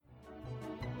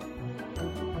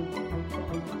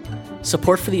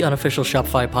Support for the Unofficial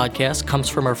Shopify podcast comes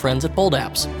from our friends at Bold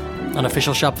Apps.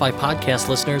 Unofficial Shopify podcast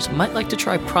listeners might like to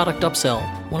try Product Upsell,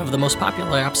 one of the most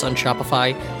popular apps on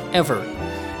Shopify ever.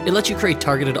 It lets you create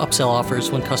targeted upsell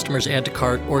offers when customers add to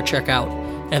cart or check out,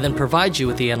 and then provides you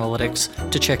with the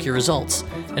analytics to check your results.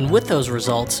 And with those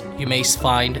results, you may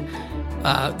find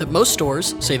that most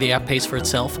stores say the app pays for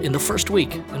itself in the first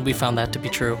week, and we found that to be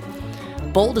true.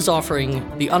 Bold is offering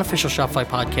the Unofficial Shopify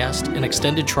podcast an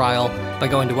extended trial by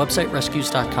going to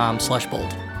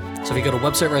websiterescues.com/bold. So if you go to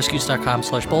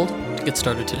websiterescues.com/bold to get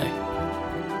started today.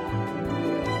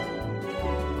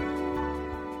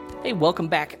 Hey, welcome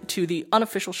back to the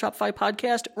Unofficial Shopify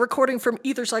podcast, recording from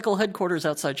EtherCycle headquarters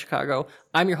outside Chicago.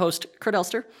 I'm your host, Kurt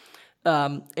Elster.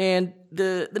 And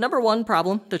the number one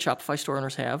problem that Shopify store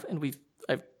owners have, and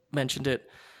I've mentioned it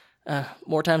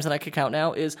more times than I can count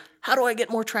now, is how do I get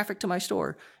more traffic to my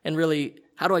store? And really,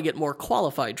 how do I get more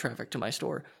qualified traffic to my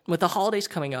store? With the holidays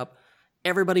coming up,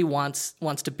 everybody wants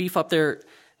to beef up their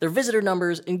visitor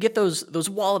numbers and get those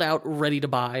wallet out, ready to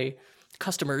buy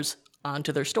customers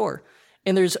onto their store.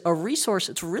 And there's a resource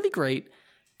that's really great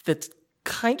that's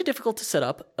kind of difficult to set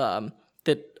up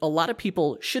that a lot of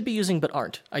people should be using but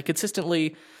aren't. I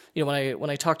consistently, when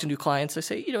I talk to new clients, I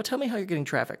say, tell me how you're getting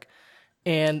traffic.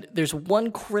 And there's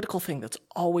one critical thing that's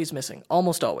always missing,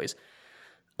 almost always,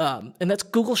 and that's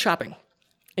Google Shopping.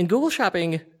 And Google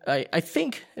Shopping, I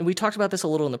think, and we talked about this a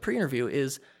little in the pre-interview,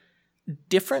 is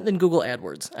different than Google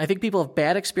AdWords. I think people have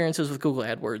bad experiences with Google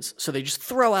AdWords, so they just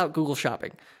throw out Google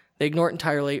Shopping. They ignore it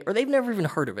entirely, or they've never even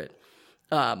heard of it.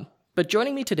 But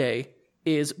joining me today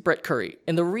is Brett Curry.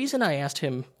 And the reason I asked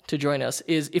him to join us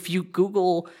is if you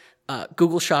Google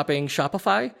Google Shopping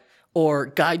Shopify or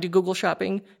Guide to Google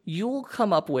Shopping, you'll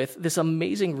come up with this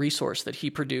amazing resource that he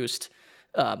produced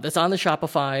that's on the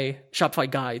Shopify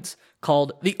guides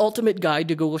called The Ultimate Guide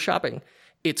to Google Shopping.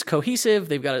 It's cohesive.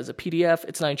 They've got it as a PDF.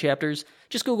 It's 9 chapters.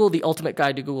 Just Google The Ultimate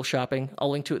Guide to Google Shopping. I'll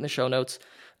link to it in the show notes.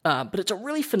 But it's a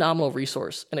really phenomenal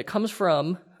resource, and it comes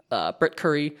from Brett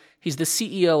Curry. He's the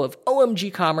CEO of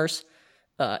OMG Commerce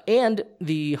and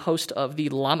the host of the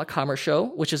Llama Commerce Show,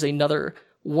 which is another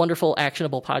wonderful,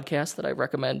 actionable podcast that I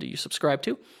recommend you subscribe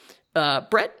to.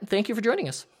 Brett, thank you for joining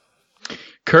us.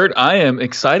 Kurt, I am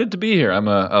excited to be here. I'm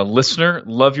a listener,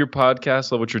 love your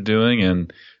podcast, love what you're doing,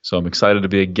 and so I'm excited to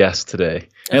be a guest today.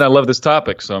 And I love this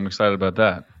topic, so I'm excited about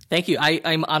that. Thank you.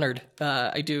 I'm honored.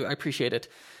 I appreciate it.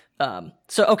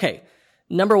 Okay,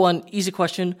 number one, easy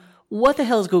question. What the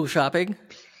hell is Google Shopping?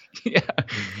 Yeah,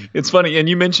 it's funny. And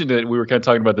you mentioned it. We were kind of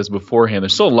talking about this beforehand.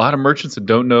 There's still a lot of merchants that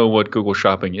don't know what Google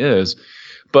Shopping is.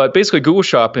 But basically, Google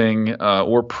Shopping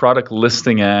or product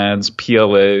listing ads,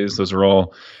 PLAs, those are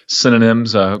all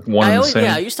synonyms, one and the same.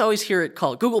 Yeah, I used to always hear it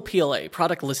called Google PLA,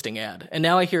 product listing ad. And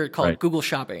now I hear it called Google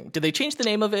Shopping. Did they change the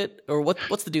name of it? Or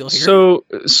what's the deal here? So,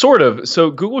 sort of.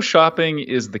 So, Google Shopping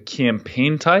is the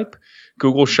campaign type.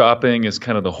 Google Shopping is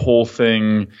kind of the whole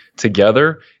thing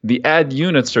together. The ad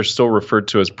units are still referred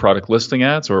to as product listing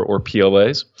ads or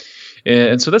PLAs.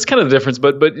 And so that's kind of the difference.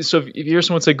 But so if you hear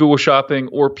someone say Google Shopping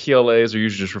or PLAs, they're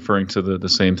usually just referring to the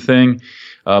same thing.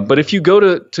 But if you go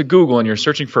to Google and you're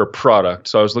searching for a product,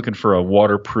 so I was looking for a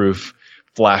waterproof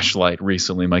flashlight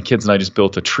recently. My kids and I just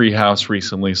built a tree house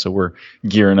recently, so we're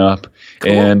gearing up.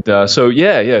 Cool. And so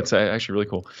it's actually really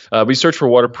cool. We search for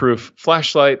waterproof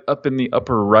flashlight. Up in the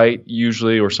upper right,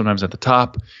 usually, or sometimes at the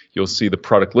top, you'll see the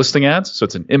product listing ads. So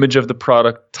it's an image of the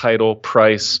product, title,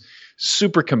 price,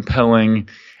 super compelling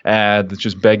ad that's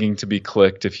just begging to be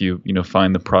clicked if you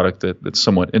find the product that's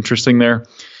somewhat interesting there.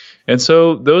 And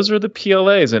so those are the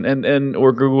PLAs and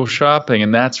or Google Shopping,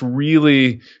 and that's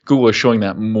really Google is showing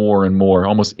that more and more.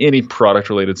 Almost any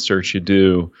product related search you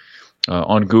do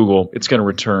on Google, it's going to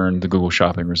return the Google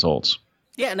Shopping results.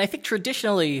 Yeah, and I think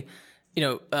traditionally,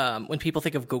 when people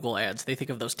think of Google ads, they think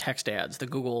of those text ads,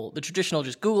 the traditional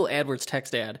just Google AdWords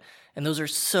text ad, and those are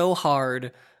so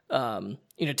hard to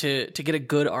get a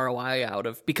good ROI out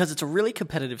of because it's a really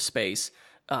competitive space.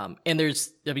 And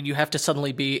you have to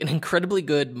suddenly be an incredibly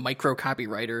good micro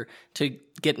copywriter to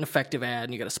get an effective ad,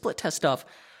 and you got to split test stuff.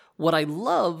 What I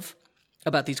love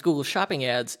about these Google Shopping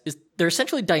ads is they're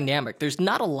essentially dynamic. There's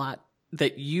not a lot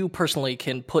that you personally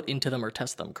can put into them or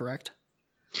test them, correct?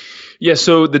 Yeah.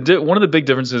 So one of the big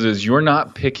differences is you're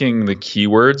not picking the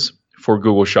keywords for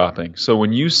Google Shopping. So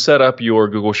when you set up your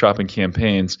Google Shopping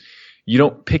campaigns, you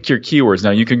don't pick your keywords.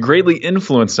 Now, you can greatly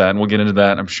influence that, and we'll get into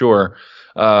that, I'm sure.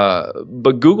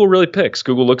 But Google really picks.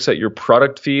 Google looks at your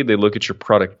product feed. They look at your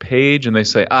product page, and they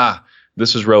say,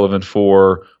 this is relevant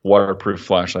for waterproof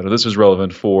flashlight, or this is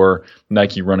relevant for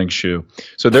Nike running shoe.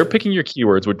 So they're picking your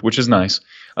keywords, which is nice.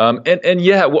 And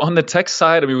yeah, on the text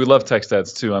side, I mean, we love text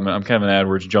ads too. I'm kind of an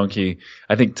AdWords junkie.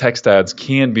 I think text ads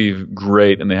can be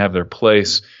great and they have their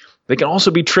place. They can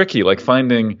also be tricky, like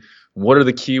finding what are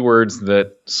the keywords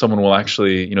that someone will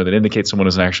actually, that indicate someone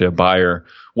is actually a buyer.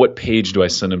 What page do I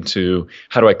send them to?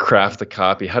 How do I craft the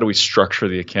copy? How do we structure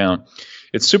the account?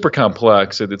 It's super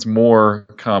complex. It's more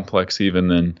complex even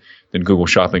than Google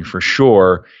Shopping for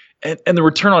sure. And the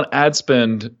return on ad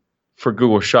spend for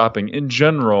Google Shopping in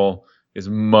general is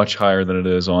much higher than it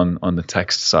is on the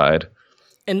text side.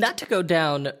 And not to go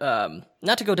down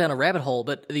a rabbit hole,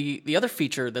 but the other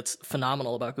feature that's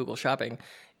phenomenal about Google Shopping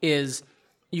is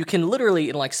you can literally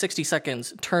in like 60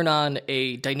 seconds turn on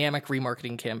a dynamic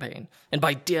remarketing campaign. And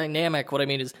by dynamic, what I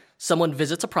mean is someone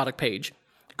visits a product page.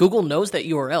 Google knows that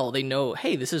URL. They know,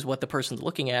 hey, this is what the person's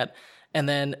looking at. And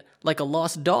then like a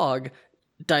lost dog,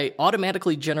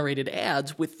 automatically generated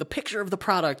ads with the picture of the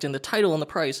product and the title and the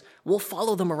price will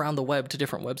follow them around the web to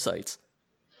different websites.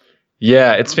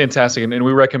 Yeah, it's fantastic. And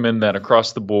we recommend that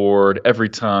across the board every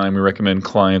time. We recommend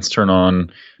clients turn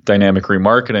on dynamic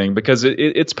remarketing because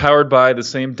it's powered by the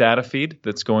same data feed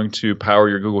that's going to power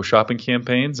your Google Shopping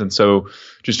campaigns. And so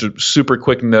just a super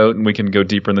quick note, and we can go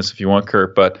deeper in this if you want,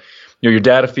 Kurt, but your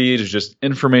data feed is just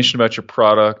information about your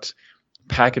product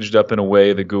packaged up in a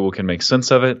way that Google can make sense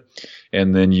of it.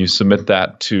 And then you submit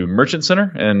that to Merchant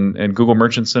Center, and Google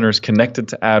Merchant Center is connected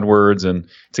to AdWords, and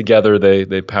together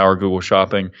they power Google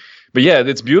Shopping. But yeah,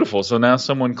 it's beautiful. So now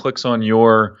someone clicks on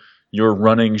your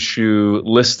running shoe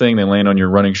listing, they land on your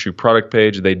running shoe product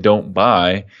page, they don't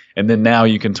buy, and then now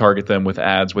you can target them with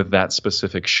ads with that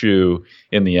specific shoe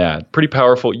in the ad. Pretty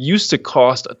powerful. It used to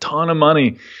cost a ton of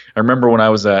money. I remember when I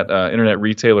was at Internet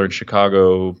Retailer in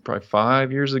Chicago probably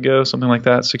 5 years ago, something like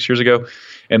that, 6 years ago,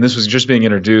 and this was just being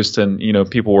introduced, and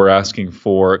people were asking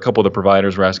for, a couple of the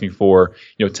providers were asking for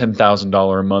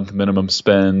 $10,000 a month minimum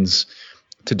spends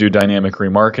to do dynamic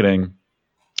remarketing.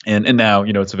 And now,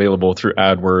 it's available through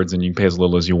AdWords, and you can pay as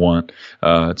little as you want.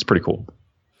 It's pretty cool.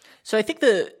 So I think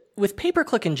with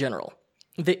pay-per-click in general,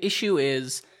 the issue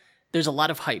is there's a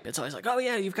lot of hype. It's always like, oh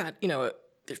yeah, you've got,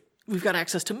 we've got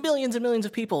access to millions and millions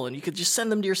of people, and you could just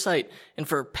send them to your site, and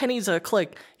for pennies a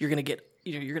click, you're going to get,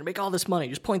 you're going to make all this money.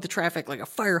 Just point the traffic like a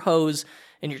fire hose,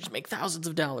 and you just make thousands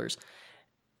of dollars.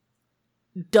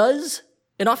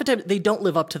 And oftentimes they don't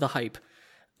live up to the hype.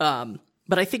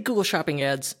 But I think Google Shopping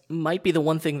ads might be the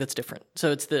one thing that's different.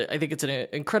 So I think it's an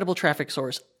incredible traffic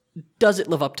source. Does it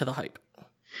live up to the hype?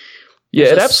 Yeah,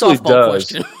 it absolutely does.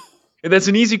 Question. That's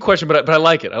an easy question, but I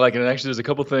like it. I like it. And actually, there's a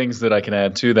couple things that I can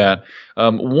add to that.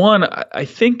 One, I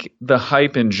think the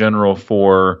hype in general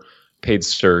for paid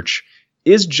search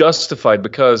is justified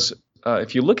because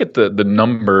if you look at the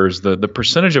numbers, the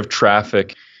percentage of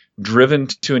traffic driven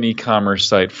to an e-commerce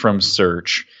site from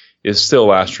search is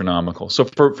still astronomical. So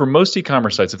for most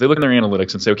e-commerce sites, if they look in their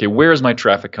analytics and say, okay, where is my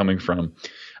traffic coming from?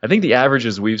 I think the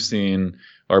averages we've seen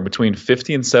are between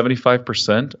 50 and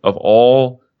 75% of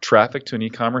all traffic to an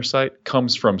e-commerce site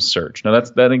comes from search. Now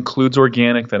that includes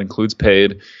organic, that includes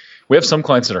paid. We have some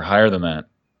clients that are higher than that,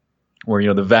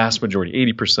 where the vast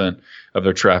majority, 80% of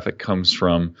their traffic comes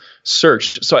from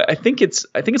search. So I think it's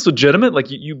legitimate. Like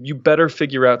you better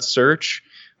figure out search.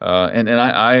 And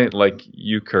I like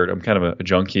you, Kurt, I'm kind of a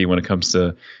junkie when it comes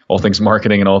to all things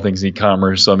marketing and all things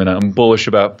e-commerce. So I'm bullish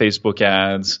about Facebook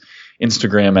ads,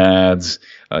 Instagram ads.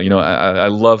 I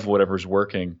love whatever's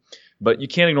working, but you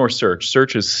can't ignore search.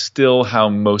 Search is still how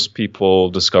most people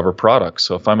discover products.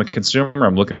 So if I'm a consumer,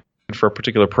 I'm looking for a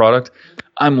particular product,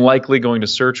 I'm likely going to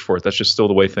search for it. That's just still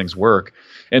the way things work.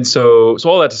 And so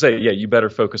all that to say, yeah, you better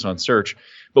focus on search.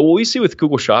 But what we see with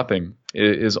Google Shopping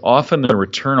is often the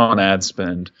return on ad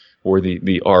spend, or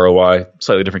the ROI,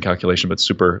 slightly different calculation, but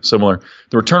super similar.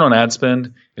 The return on ad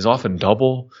spend is often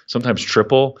double, sometimes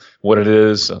triple what it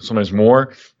is, sometimes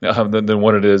more than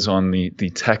what it is on the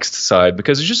text side,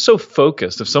 because it's just so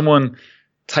focused. If someone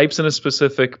types in a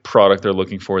specific product they're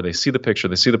looking for, they see the picture,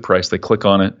 they see the price, they click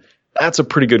on it, that's a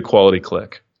pretty good quality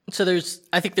click. So that's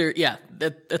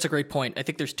a great point. I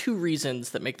think there's two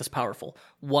reasons that make this powerful.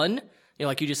 One,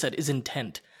 like you just said, is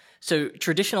intent. So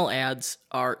traditional ads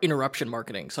are interruption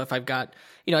marketing. So if I've got,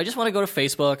 I just want to go to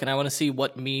Facebook and I want to see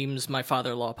what memes my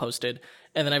father-in-law posted,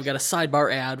 and then I've got a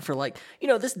sidebar ad for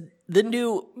the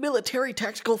new military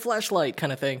tactical flashlight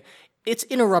kind of thing. It's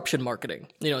interruption marketing.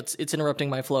 It's interrupting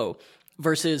my flow.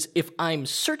 Versus if I'm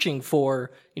searching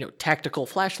for, tactical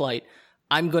flashlight,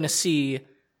 I'm going to see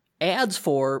ads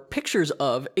for pictures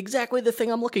of exactly the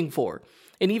thing I'm looking for.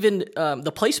 And even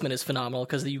the placement is phenomenal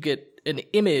because you get an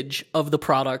image of the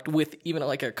product with even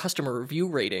like a customer review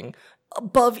rating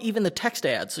above even the text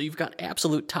ad. So you've got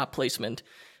absolute top placement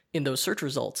in those search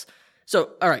results.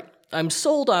 So, all right, I'm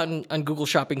sold on Google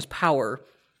Shopping's power.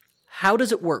 How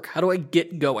does it work? How do I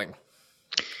get going?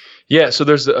 Yeah, so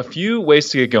there's a few ways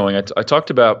to get going. I talked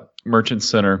about Merchant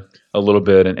Center a little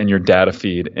bit and your data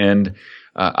feed, and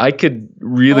I could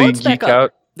really geek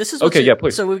out. This is okay. Yeah,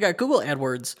 please. So we've got Google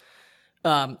AdWords.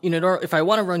 If I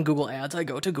want to run Google Ads, I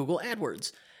go to Google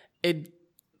AdWords.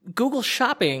 Google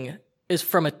Shopping is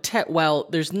from a while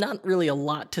there's not really a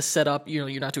lot to set up.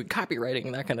 You're not doing copywriting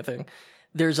and that kind of thing.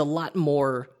 There's a lot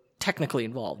more technically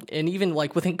involved. And even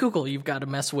like within Google, I've got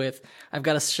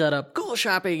to set up Google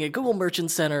Shopping and Google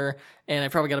Merchant Center, and I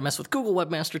probably got to mess with Google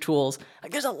Webmaster Tools.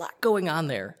 Like there's a lot going on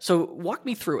there. So walk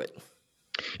me through it.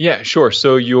 Yeah, sure.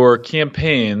 So your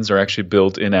campaigns are actually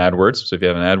built in AdWords. So if you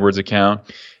have an AdWords account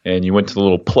and you went to the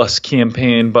little plus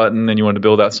campaign button and you want to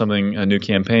build out a new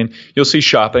campaign, you'll see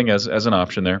shopping as an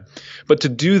option there. But to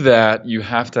do that, you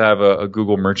have to have a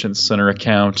Google Merchant Center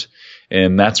account,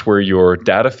 and that's where your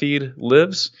data feed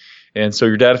lives. And so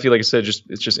your data feed, like I said,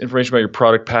 it's just information about your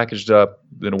product packaged up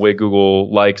in a way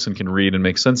Google likes and can read and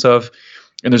make sense of.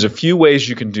 And there's a few ways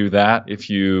you can do that if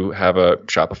you have a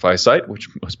Shopify site, which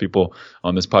most people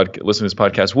on this listening to this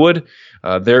podcast would.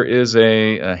 There is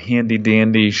a handy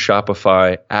dandy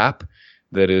Shopify app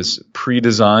that is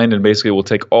pre-designed and basically will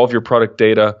take all of your product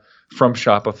data from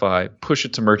Shopify, push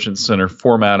it to Merchant Center,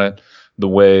 format it the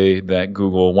way that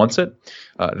Google wants it.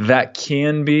 That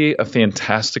can be a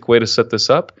fantastic way to set this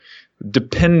up,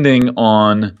 depending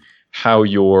on how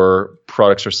your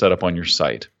products are set up on your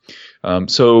site. I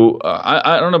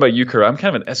don't know about you, Kurt. I'm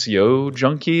kind of an SEO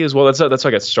junkie as well. That's how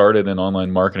I got started in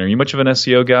online marketing. Are you much of an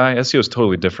SEO guy? SEO is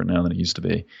totally different now than it used to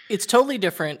be. It's totally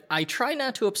different. I try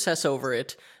not to obsess over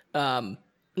it. Now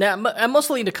I'm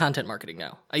mostly into content marketing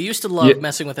now. I used to love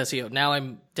messing with SEO.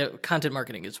 Now content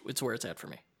marketing it's where it's at for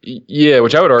me. Yeah,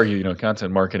 which I would argue,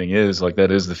 content marketing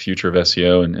that is the future of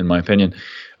SEO in my opinion.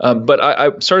 But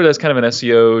I started as kind of an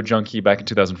SEO junkie back in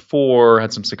 2004,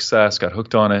 had some success, got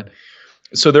hooked on it.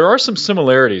 So there are some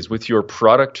similarities with your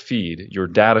product feed, your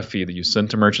data feed that you send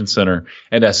to Merchant Center,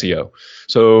 and SEO.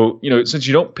 So, since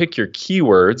you don't pick your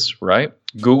keywords, right,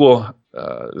 Google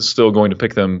is still going to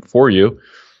pick them for you.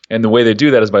 And the way they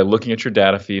do that is by looking at your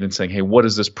data feed and saying, hey, what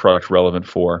is this product relevant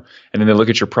for? And then they look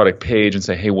at your product page and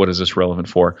say, hey, what is this relevant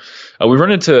for? We've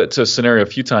run into a scenario a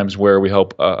few times where we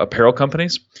help apparel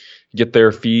companies get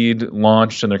their feed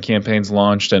launched and their campaigns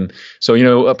launched. And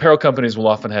so, apparel companies will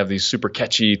often have these super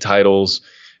catchy titles.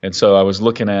 And so I was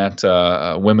looking at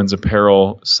a women's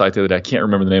apparel site the other day. I can't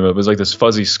remember the name of it. It was like this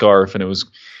fuzzy scarf, and it was,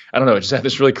 I don't know, it just had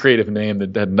this really creative name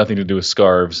that had nothing to do with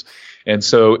scarves. And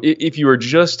so if you were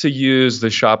just to use the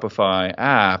Shopify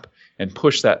app and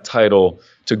push that title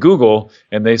to Google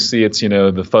and they see it's,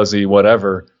 the fuzzy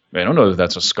whatever, I don't know that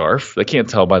that's a scarf. They can't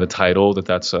tell by the title that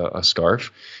that's a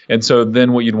scarf. And so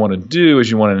then what you'd want to do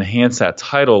is you want to enhance that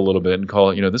title a little bit and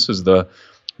call it, this is the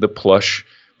plush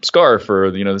scarf, or,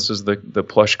 this is the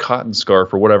plush cotton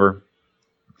scarf, or whatever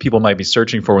people might be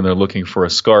searching for when they're looking for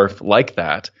a scarf like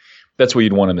that. That's what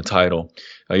you'd want in the title.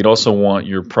 You'd also want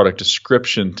your product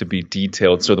description to be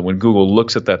detailed so that when Google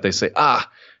looks at that, they say,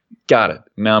 got it.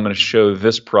 Now I'm going to show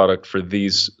this product for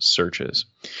these searches.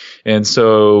 And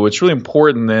so it's really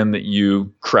important then that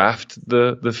you craft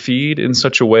the feed in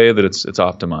such a way that it's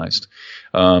optimized.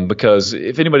 Because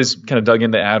if anybody's kind of dug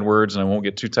into AdWords, and I won't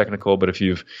get too technical, but if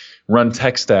you've run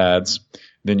text ads,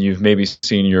 then you've maybe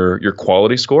seen your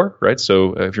quality score, right?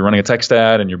 So if you're running a text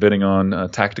ad and you're bidding on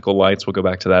tactical lights, we'll go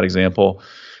back to that example.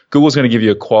 Google's going to give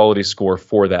you a quality score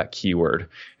for that keyword.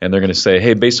 And they're going to say,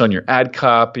 hey, based on your ad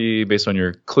copy, based on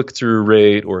your click-through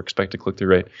rate or expected click-through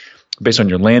rate, based on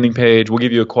your landing page, we'll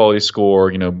give you a quality score,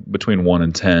 between 1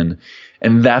 and 10.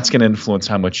 And that's going to influence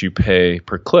how much you pay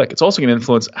per click. It's also going to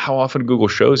influence how often Google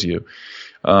shows you.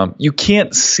 You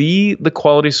can't see the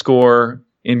quality score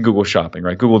in Google Shopping,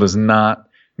 right? Google does not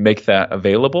make that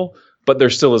available, but there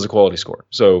still is a quality score.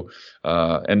 So,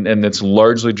 and it's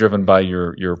largely driven by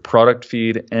your product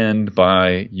feed and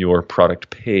by your product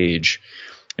page.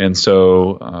 And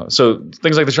so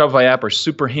things like the Shopify app are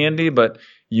super handy, but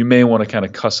you may want to kind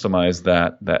of customize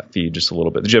that feed just a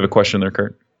little bit. Did you have a question there,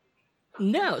 Kurt?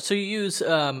 No. So you use,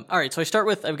 all right. So I start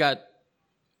with, I've got,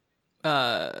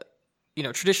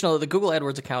 traditional, the Google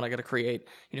AdWords account I got to create,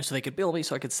 so they could bill me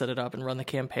so I could set it up and run the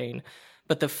campaign.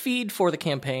 But the feed for the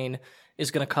campaign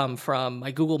is going to come from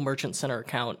my Google Merchant Center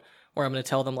account, where I'm going to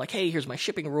tell them like, hey, here's my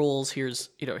shipping rules. Here's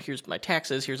my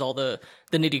taxes. Here's all the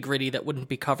nitty gritty that wouldn't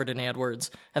be covered in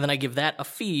AdWords. And then I give that a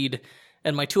feed.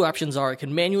 And my two options are I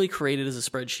can manually create it as a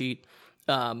spreadsheet,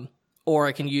 or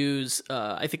I can use,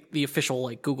 I think the official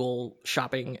like Google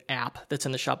Shopping app that's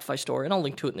in the Shopify store, and I'll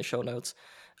link to it in the show notes,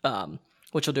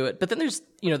 which will do it. But then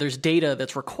there's data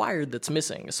that's required that's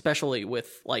missing, especially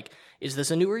with like, is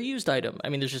this a new or used item? I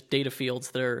mean, there's just data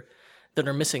fields that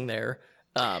are missing there.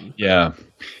 And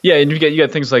you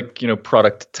get things like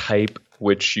product type,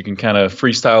 which you can kind of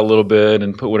freestyle a little bit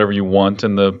and put whatever you want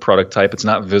in the product type. It's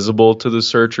not visible to the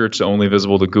searcher; it's only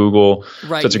visible to Google.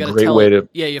 Right, so it's a great way to.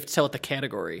 Yeah, you have to tell it the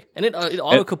category, and it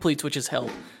auto completes, which is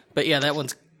help. But yeah, that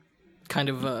one's kind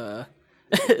of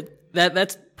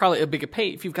that's probably a bigger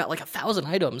pain. If you've got like 1,000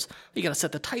 items, you got to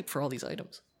set the type for all these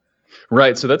items.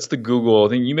 Right, so that's the Google. I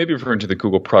think you may be referring to the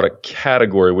Google product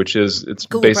category, which is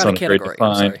Google based on a very category.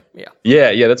 defined.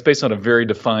 Yeah, that's based on a very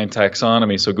defined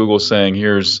taxonomy. So Google's saying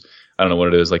here's, I don't know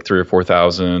what it is, like 3,000 or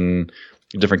 4,000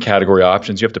 different category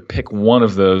options. You have to pick one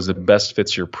of those that best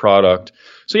fits your product.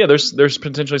 So yeah, there's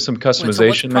potentially some customization so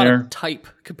what's there. Product type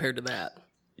compared to that?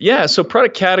 Yeah, so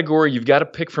product category, you've got to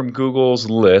pick from Google's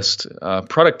list.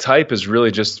 Product type is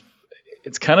really just,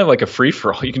 it's kind of like a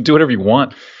free-for-all. You can do whatever you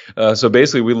want. So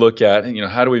basically we look at,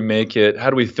 how do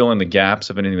we fill in the gaps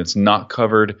of anything that's not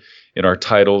covered in our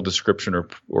title, description,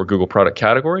 or Google product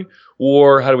category,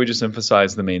 or how do we just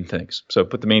emphasize the main things? So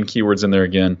put the main keywords in there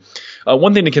again.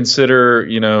 One thing to consider,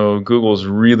 Google's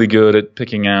really good at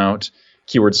picking out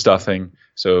keyword stuffing.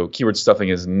 So keyword stuffing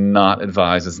is not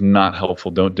advised. It's not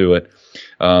helpful. Don't do it.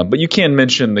 But you can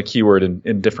mention the keyword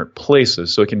in different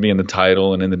places. So it can be in the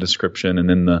title and in the description and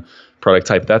in the product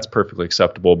type. That's perfectly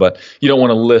acceptable. But you don't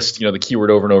want to list, the keyword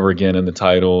over and over again in the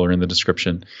title or in the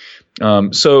description.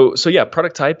 So yeah,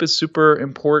 product type is super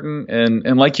important.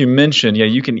 And like you mentioned,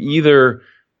 you can either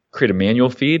create a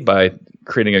manual feed by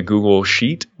creating a Google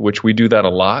Sheet, which we do that a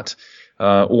lot.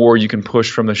 Or you can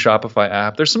push from the Shopify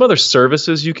app. There's some other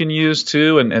services you can use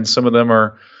too, and some of them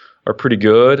are pretty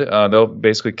good. They'll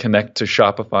basically connect to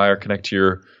Shopify or connect to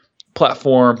your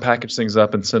platform, package things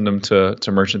up, and send them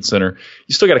to Merchant Center.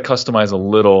 You still got to customize a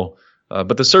little,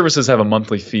 but the services have a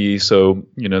monthly fee, so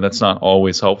that's not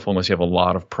always helpful unless you have a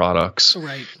lot of products.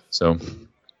 Right. So,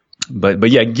 but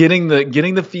yeah, getting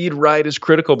the feed right is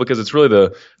critical because it's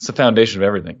really it's the foundation of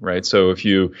everything, right? So if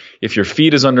your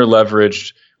feed is under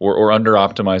leveraged or under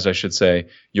optimized, I should say,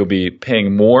 you'll be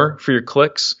paying more for your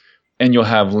clicks and you'll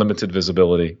have limited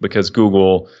visibility because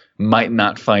Google might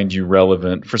not find you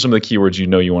relevant for some of the keywords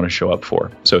you want to show up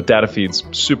for. So data feed's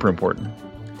super important.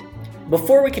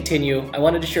 Before we continue, I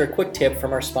wanted to share a quick tip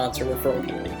from our sponsor, Referral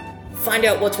Candy. Find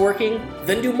out what's working,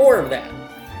 then do more of that.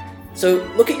 So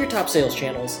look at your top sales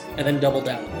channels and then double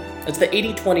down. That's the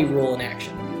 80-20 rule in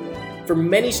action. For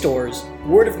many stores,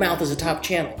 word of mouth is a top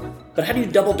channel, but how do you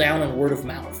double down on word of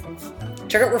mouth?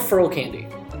 Check out Referral Candy.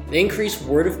 They increase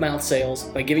word of mouth sales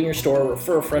by giving your store a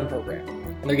refer a friend program,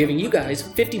 and they're giving you guys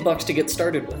 $50 to get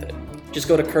started with it. Just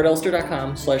go to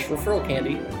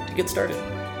kurtelster.com/referralcandy to get started.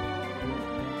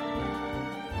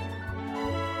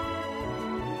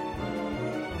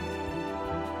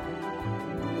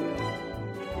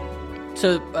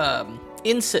 So,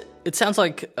 it sounds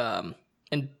like, and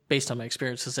based on my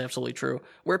experience, this is absolutely true,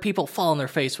 where people fall on their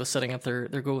face with setting up their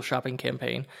Google Shopping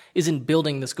campaign is in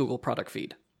building this Google product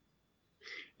feed.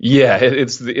 Yeah,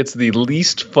 it's the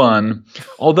least fun.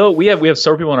 Although we have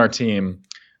several people on our team.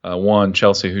 One,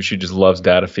 Chelsea, who she just loves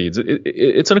data feeds.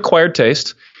 It's an acquired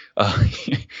taste.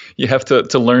 You have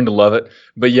to learn to love it.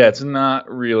 But yeah, it's not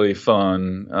really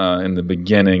fun in the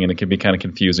beginning, and it can be kind of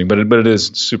confusing. But it is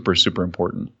super, super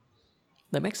important.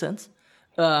 That makes sense.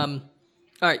 All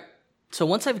right. So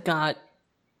once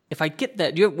if I get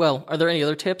that, are there any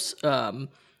other tips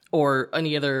or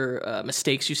any other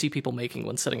mistakes you see people making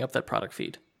when setting up that product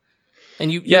feed?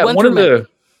 And you went one through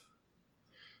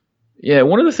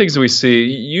one of the things that we see,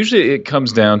 usually it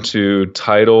comes down to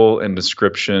title and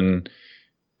description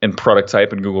and product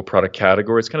type and Google product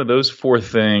category. It's kind of those four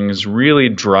things really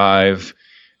drive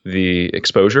the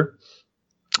exposure.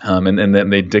 And then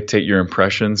they dictate your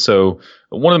impression. So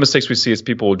one of the mistakes we see is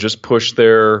people will just push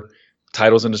their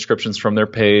titles and descriptions from their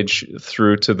page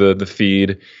through to the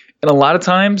feed. And a lot of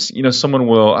times, someone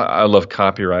will, I love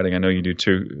copywriting. I know you do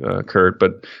too, Kurt,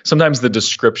 but sometimes the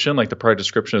description, like the product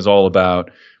description, is all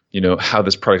about, how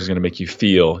this product is going to make you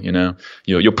feel.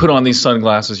 You'll put on these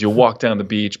sunglasses, you'll walk down the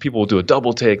beach, people will do a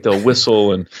double take, they'll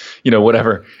whistle and,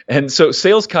 whatever. And so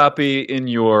sales copy in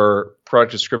your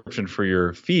product description for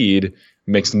your feed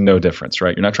makes no difference,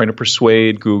 right? You're not trying to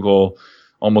persuade Google.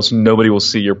 Almost nobody will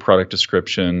see your product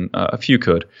description. A few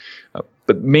could.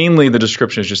 But mainly the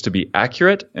description is just to be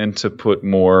accurate and to put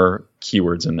more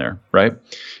keywords in there, right?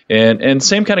 And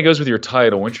same kind of goes with your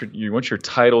title. You want your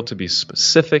title to be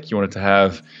specific. You want it to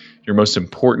have, your most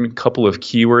important couple of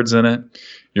keywords in it.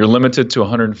 You're limited to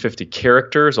 150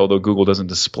 characters, although Google doesn't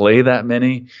display that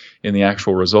many in the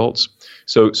actual results.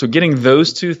 So getting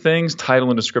those two things, title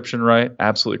and description right,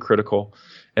 absolutely critical.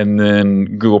 And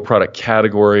then Google product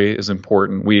category is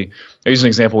important. I use an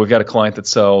example. We've got a client that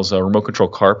sells remote control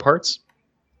car parts,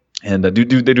 and they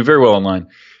do very well online.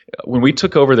 When we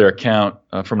took over their account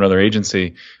from another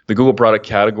agency, the Google product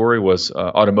category was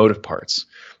automotive parts.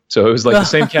 So it was like the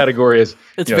same category as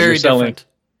it's very different.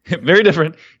 Very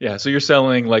different. Yeah. So you're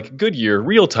selling like Goodyear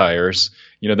real tires.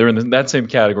 They're in that same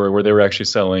category where they were actually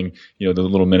selling, the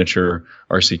little miniature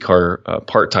RC car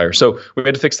part tire. So we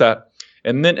had to fix that.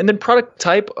 And then product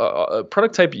type,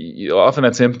 often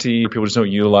that's empty. People just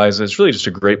don't utilize it. It's really just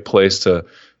a great place to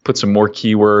put some more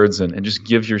keywords and just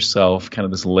give yourself kind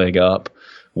of this leg up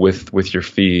with your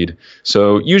feed.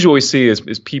 So usually what we see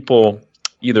is people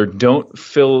either don't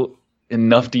fill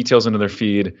enough details into their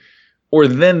feed, or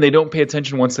then they don't pay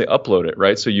attention once they upload it,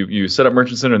 right? So you set up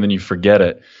Merchant Center and then you forget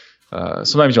it.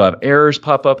 Sometimes you'll have errors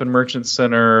pop up in Merchant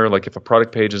Center, like if a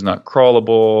product page is not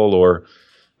crawlable, or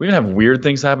we even have weird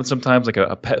things happen sometimes, like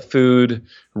a pet food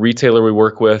retailer we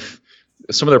work with.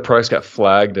 Some of their products got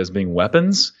flagged as being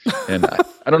weapons, and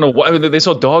I don't know why. I mean, they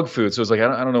sell dog food, so it's like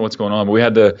I don't know what's going on, but we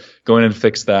had to go in and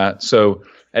fix that. So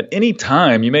at any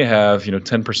time, you may have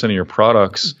 10% of your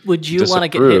products. Would you want to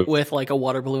get hit with like a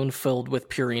water balloon filled with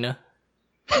Purina?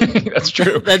 That's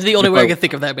true. That's the only way I can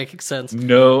think of that making sense.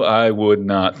 No, I would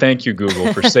not. Thank you,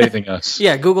 Google, for saving us.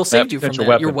 Yeah, Google saved you from that.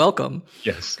 Weapon. You're welcome.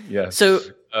 Yes. So,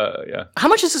 yeah. How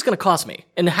much is this going to cost me,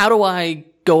 and how do I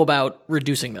go about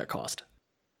reducing that cost?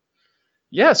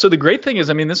 Yeah, so the great thing is,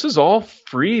 this is all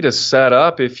free to set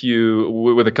up with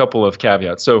a couple of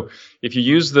caveats. So if you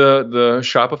use the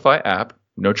Shopify app,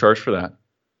 no charge for that.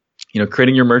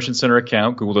 Creating your Merchant Center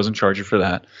account, Google doesn't charge you for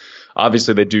that.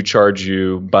 Obviously, they do charge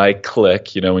you by click,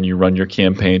 when you run your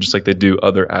campaign, just like they do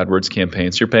other AdWords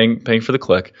campaigns. So you're paying for the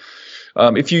click.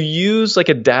 If you use like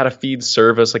a data feed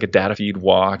service, like a data feed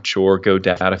watch or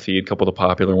GoDaddy, a couple of the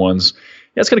popular ones,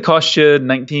 it's going to cost you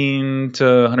 $19 to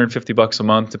 $150 a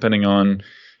month, depending on,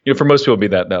 for most people it'll be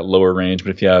that lower range.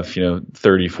 But if you have,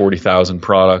 30, 40,000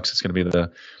 products, it's going to be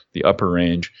the upper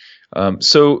range.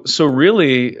 So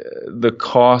really the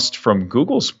cost from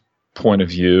Google's point of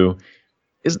view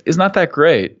is not that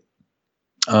great.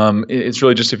 It's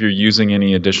really just if you're using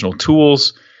any additional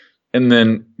tools, and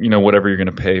then whatever you're going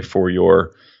to pay for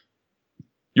your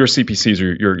CPCs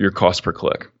or your cost per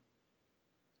click.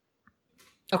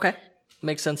 Okay,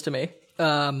 makes sense to me.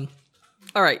 All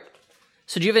right.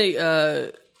 So do you have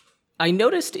any? I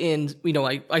noticed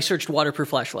I searched waterproof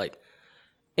flashlight,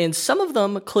 and some of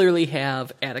them clearly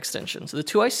have ad extensions. The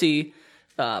two I see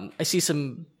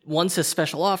some. One says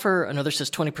special offer, another says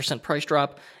 20% price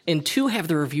drop, and two have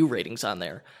the review ratings on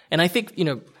there. And I think,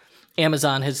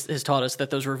 Amazon has taught us that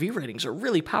those review ratings are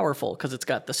really powerful because it's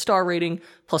got the star rating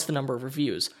plus the number of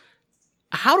reviews.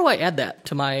 How do I add that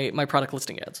to my product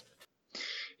listing ads?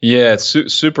 Yeah, it's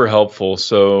super helpful.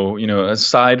 So,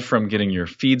 aside from getting your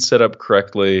feed set up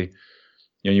correctly,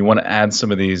 you want to add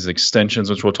some of these extensions,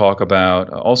 which we'll talk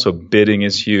about. Also, bidding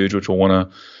is huge, which we'll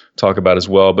want to talk about as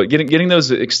well. But getting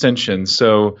those extensions,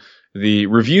 so the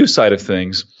review side of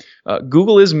things,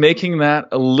 Google is making that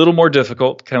a little more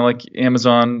difficult, kind of like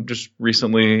Amazon just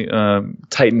recently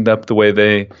tightened up the way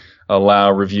they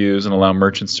allow reviews and allow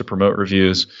merchants to promote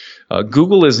reviews.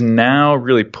 Google is now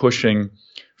really pushing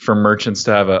for merchants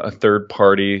to have a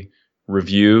third-party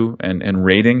review and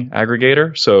rating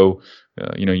aggregator. So,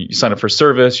 you sign up for a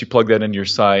service, you plug that into your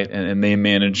site, and they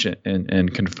manage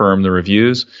and confirm the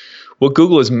reviews. What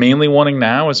Google is mainly wanting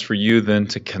now is for you then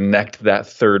to connect that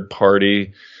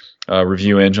third-party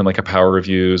review engine like a Power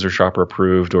Reviews or Shopper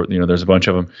Approved, or there's a bunch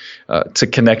of them, to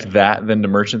connect that then to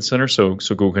Merchant Center, so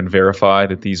Google can verify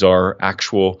that these are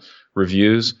actual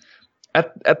reviews.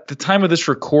 At the time of this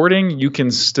recording, you can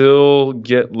still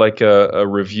get like a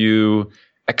review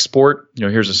export.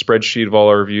 Here's a spreadsheet of all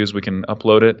our reviews. We can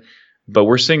upload it, but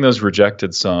we're seeing those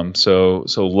rejected some. So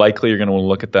likely you're going to want to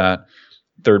look at that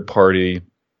third-party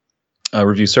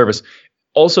review service.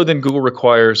 Also, then Google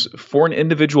requires for an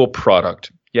individual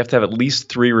product, you have to have at least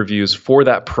 3 reviews for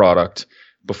that product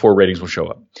before ratings will show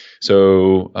up.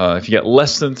 So if you get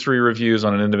less than 3 reviews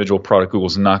on an individual product,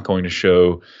 Google's not going to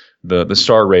show the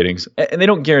star ratings. And they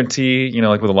don't guarantee,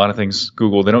 like with a lot of things,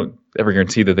 Google, they don't ever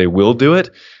guarantee that they will do it,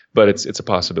 but it's a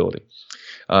possibility.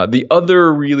 The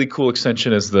other really cool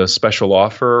extension is the special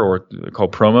offer, or they're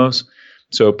called promos.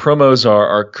 So promos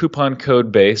are coupon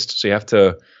code based. So you have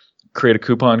to create a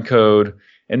coupon code,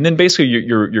 And then basically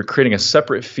you're creating a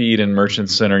separate feed in Merchant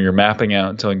Center. You're mapping out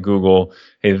and telling Google,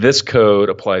 hey, this code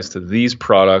applies to these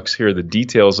products. Here are the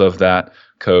details of that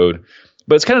code.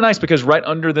 But it's kind of nice because right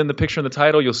under then the picture in the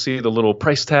title, you'll see the little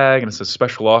price tag and it says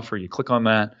special offer. You click on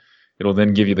that. It'll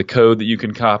then give you the code that you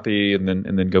can copy and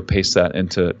then go paste that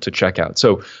into checkout.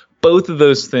 So both of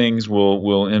those things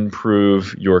will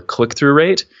improve your click-through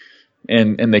rate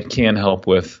and they can help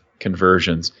with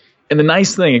conversions. And the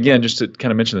nice thing, again, just to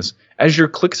kind of mention this, as your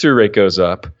click-through rate goes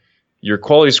up, your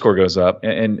quality score goes up,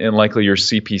 and likely your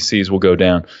CPCs will go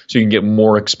down. So you can get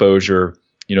more exposure,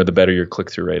 the better your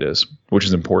click-through rate is, which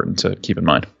is important to keep in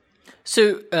mind.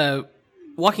 So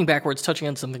walking backwards, touching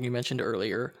on something you mentioned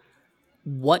earlier,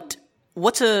 what's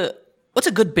a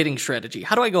good bidding strategy?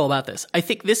 How do I go about this? I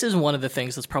think this is one of the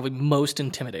things that's probably most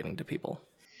intimidating to people.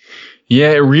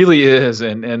 Yeah, it really is.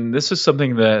 And this is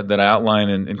something that I outline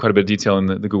in quite a bit of detail in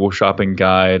the Google Shopping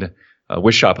Guide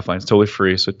with Shopify. It's totally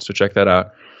free, so check that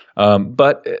out.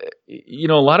 But a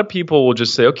lot of people will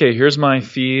just say, okay, here's my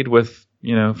feed with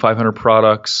 500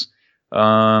 products.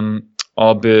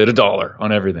 I'll bid $1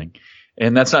 on everything.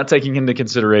 And that's not taking into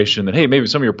consideration that, hey, maybe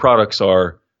some of your products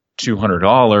are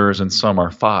 $200 and some are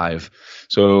 $5.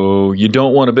 So you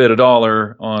don't want to bid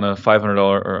 $1 on a $500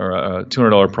 or a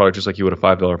 $200 product just like you would a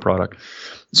 $5 product.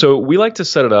 So we like to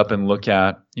set it up and look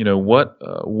at, what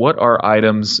are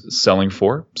items selling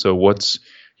for? So what's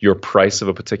your price of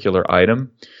a particular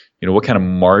item? What kind of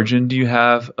margin do you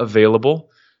have available?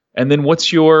 And then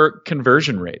what's your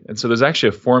conversion rate? And so there's actually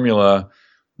a formula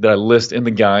that I list in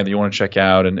the guide that you want to check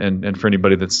out. And for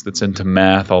anybody that's into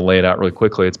math, I'll lay it out really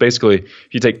quickly. It's basically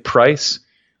if you take price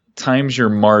times your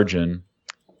margin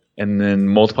and then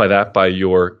multiply that by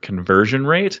your conversion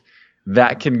rate,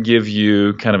 that can give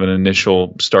you kind of an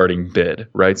initial starting bid,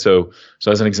 right? So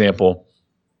as an example,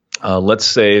 let's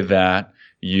say that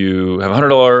you have a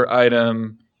 $100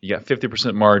 item, you got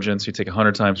 50% margin, so you take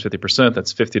 100 times 50%,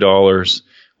 that's $50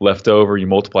 left over. You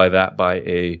multiply that by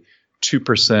a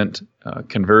 2%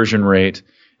 conversion rate,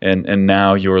 and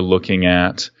now you're looking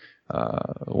at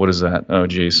what is that? Oh,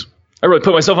 geez. I really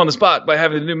put myself on the spot by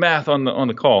having to do math on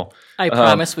the call. I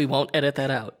promise we won't edit that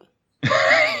out.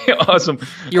 Awesome.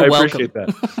 You're welcome. Appreciate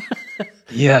that.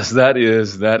 Yes, that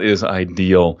is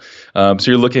ideal. So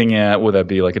you're looking at, would that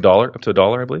be like $1, up to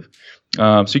 $1, I believe?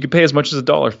 So you could pay as much as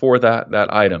 $1 for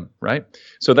that item, right?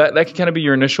 So that can kind of be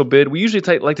your initial bid. We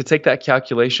usually like to take that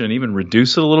calculation and even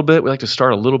reduce it a little bit. We like to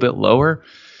start a little bit lower.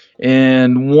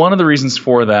 And one of the reasons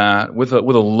for that, with a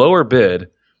lower bid,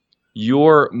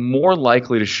 you're more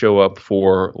likely to show up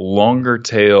for longer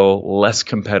tail, less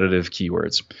competitive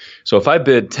keywords. So if I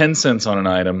bid 10 cents on an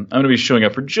item, I'm going to be showing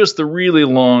up for just the really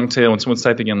long tail when someone's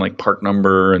typing in like part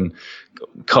number and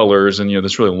colors and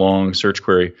this really long search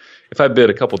query. If I bid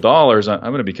a couple dollars, I'm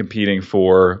going to be competing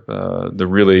for the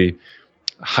really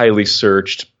highly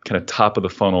searched kind of top of the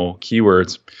funnel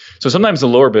keywords. So sometimes the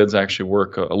lower bids actually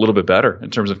work a little bit better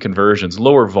in terms of conversions.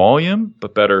 Lower volume,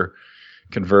 but better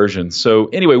conversion. So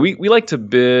anyway, we like to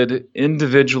bid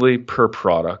individually per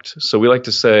product. So we like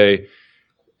to say,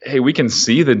 hey, we can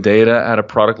see the data at a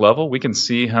product level. We can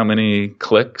see how many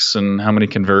clicks and how many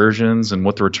conversions and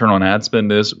what the return on ad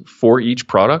spend is for each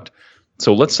product.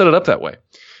 So let's set it up that way.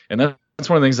 And that's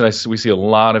one of the things that we see a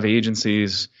lot of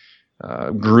agencies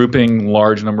grouping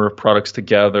large number of products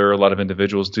together. A lot of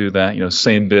individuals do that,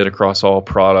 same bid across all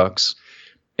products.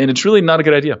 And it's really not a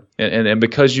good idea. And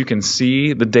because you can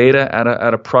see the data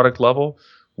at a product level,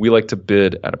 we like to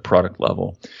bid at a product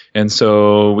level. And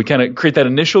so we kind of create that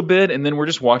initial bid, and then we're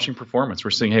just watching performance.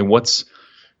 We're seeing, hey, what's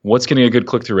getting a good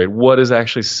click-through rate? What is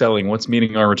actually selling? What's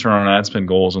meeting our return on ad spend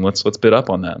goals? And let's bid up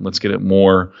on that. And let's get it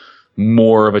more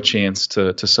of a chance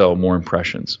to sell more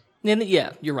impressions. And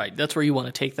yeah, you're right. That's where you want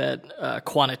to take that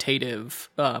quantitative,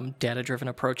 data-driven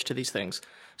approach to these things.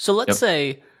 So let's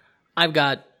say I've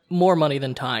got more money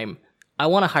than time. I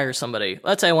want to hire somebody.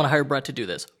 Let's say I want to hire Brett to do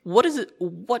this. What is it?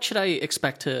 What should I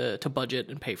expect to budget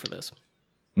and pay for this?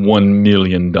 $1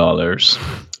 million.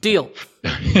 Deal.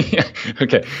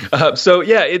 Okay. So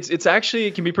yeah, it's actually,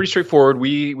 it can be pretty straightforward.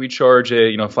 We charge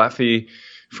a flat fee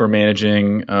for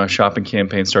managing shopping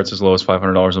campaigns. Starts as low as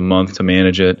 $500 a month to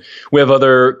manage it. We have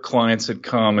other clients that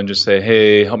come and just say,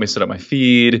 hey, help me set up my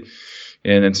feed.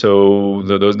 And so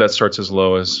that starts as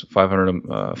low as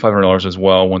 $500 as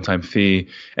well, one-time fee.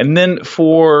 And then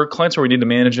for clients where we need to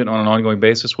manage it on an ongoing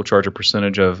basis, we'll charge a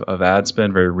percentage of ad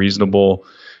spend, very reasonable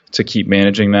to keep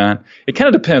managing that. It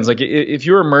kind of depends. Like if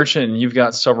you're a merchant and you've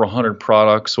got several hundred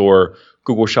products, or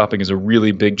Google Shopping is a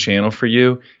really big channel for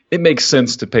you, it makes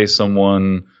sense to pay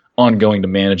someone ongoing to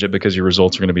manage it because your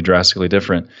results are going to be drastically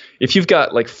different. If you've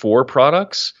got like 4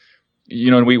 products,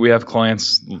 and we have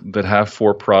clients that have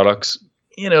 4 products.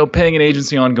 Paying an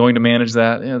agency ongoing to manage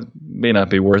that may not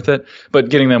be worth it, but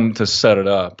getting them to set it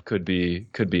up could be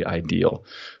ideal.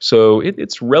 So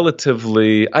it's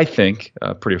relatively, I think,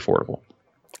 pretty affordable.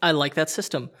 I like that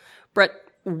system. Brett,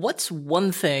 what's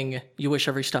one thing you wish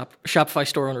every Shopify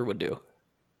store owner would do?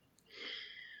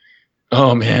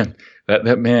 Oh man,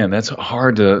 that's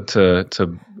hard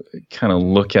to kind of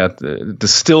look at,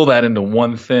 distill that into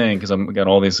one thing, because I've got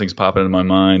all these things popping in my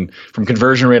mind, from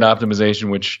conversion rate optimization,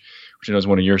 which is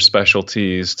one of your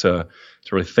specialties, to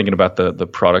really thinking about the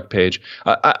product page.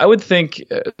 I would think,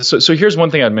 so here's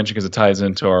one thing I'd mention because it ties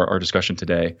into our discussion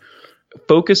today.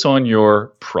 Focus on your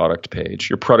product page,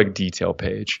 your product detail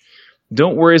page.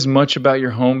 Don't worry as much about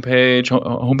your homepage.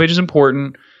 Homepage is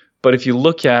important, but if you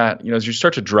look at, as you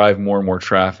start to drive more and more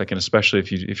traffic, and especially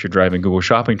if you're driving Google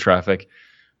Shopping traffic,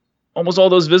 almost all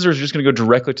those visitors are just going to go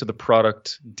directly to the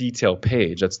product detail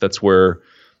page. That's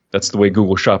the way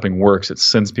Google Shopping works. It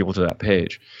sends people to that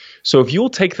page. So if you'll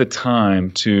take the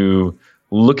time to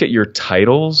look at your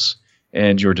titles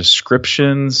and your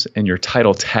descriptions and your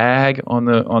title tag on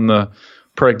the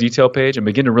product detail page, and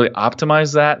begin to really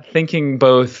optimize that, thinking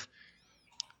both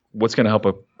what's going to help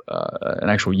an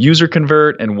actual user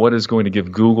convert and what is going to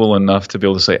give Google enough to be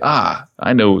able to say,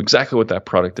 I know exactly what that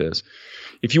product is.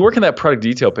 If you work in that product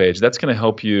detail page, that's going to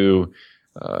help you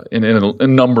in a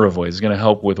number of ways. It's going to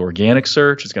help with organic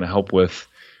search. It's going to help with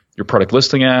your product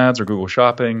listing ads or Google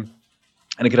Shopping,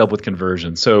 and it can help with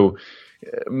conversion. So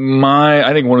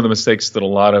I think one of the mistakes that a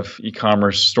lot of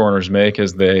e-commerce store owners make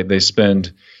is they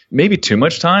spend maybe too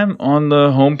much time on the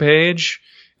homepage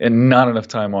and not enough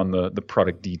time on the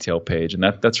product detail page. And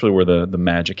that's really where the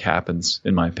magic happens,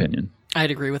 in my opinion.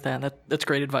 I'd agree with that. That's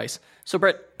great advice. So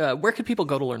Brett, where could people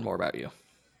go to learn more about you?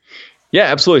 Yeah,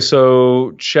 absolutely.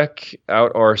 So check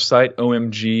out our site,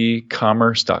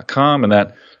 omgcommerce.com, and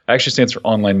that actually stands for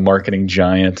Online Marketing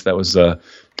Giant. That was the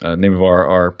name of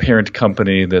our parent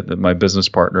company that my business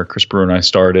partner, Chris Brewer, and I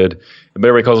started. But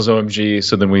everybody calls us OMG,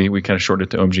 so then we kind of shortened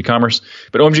it to OMG Commerce.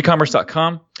 But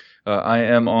omgcommerce.com. I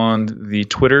am on the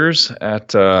Twitters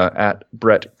at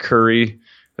Brett Curry.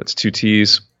 That's 2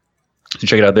 T's. So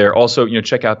check it out there. Also,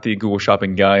 check out the Google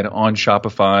Shopping Guide on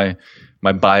Shopify.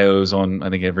 My bio's on,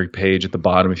 I think, every page at the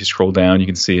bottom. If you scroll down, you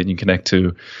can see it. You can connect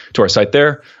to our site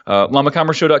there.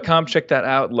 LlamaCommerceShow.com. Check that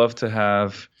out. Love to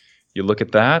have you look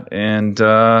at that. And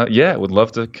would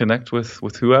love to connect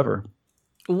with whoever.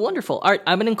 Wonderful. All right,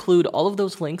 I'm going to include all of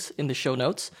those links in the show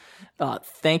notes.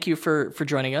 Thank you for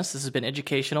joining us. This has been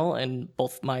educational and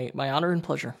both my honor and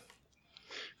pleasure.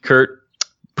 Kurt,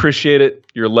 appreciate it.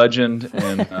 You're a legend,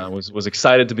 and was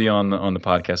excited to be on the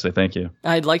podcast. So thank you.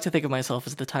 I'd like to think of myself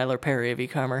as the Tyler Perry of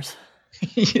e-commerce.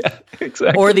 Yeah,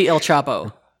 exactly. Or the El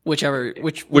Chapo, whichever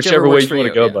way you want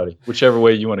to go, buddy. Whichever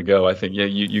way you want to go. I think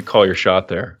you call your shot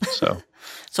there. So.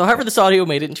 So however this audio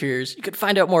made it into your ears, you can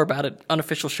find out more about it on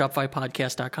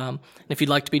officialshopifypodcast.com. And if you'd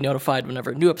like to be notified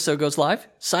whenever a new episode goes live,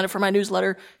 sign up for my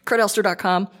newsletter,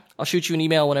 kurtelster.com. I'll shoot you an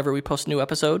email whenever we post a new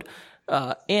episode.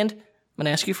 And I'm going to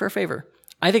ask you for a favor.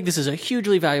 I think this is a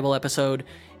hugely valuable episode.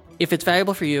 If it's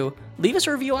valuable for you, leave us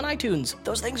a review on iTunes.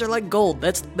 Those things are like gold.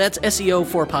 That's SEO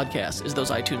for podcasts, is those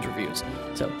iTunes reviews.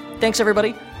 So thanks,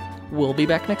 everybody. We'll be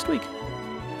back next week.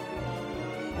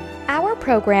 Our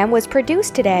program was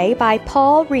produced today by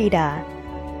Paul Rita.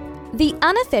 The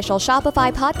unofficial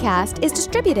Shopify podcast is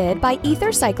distributed by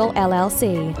EtherCycle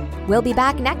LLC. We'll be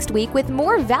back next week with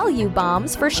more value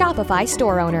bombs for Shopify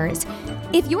store owners.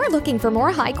 If you're looking for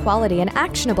more high-quality and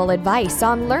actionable advice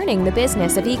on learning the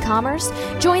business of e-commerce,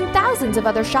 join thousands of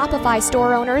other Shopify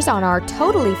store owners on our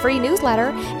totally free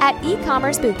newsletter at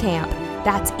e-commerce bootcamp.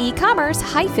 That's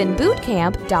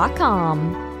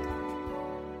e-commerce-bootcamp.com.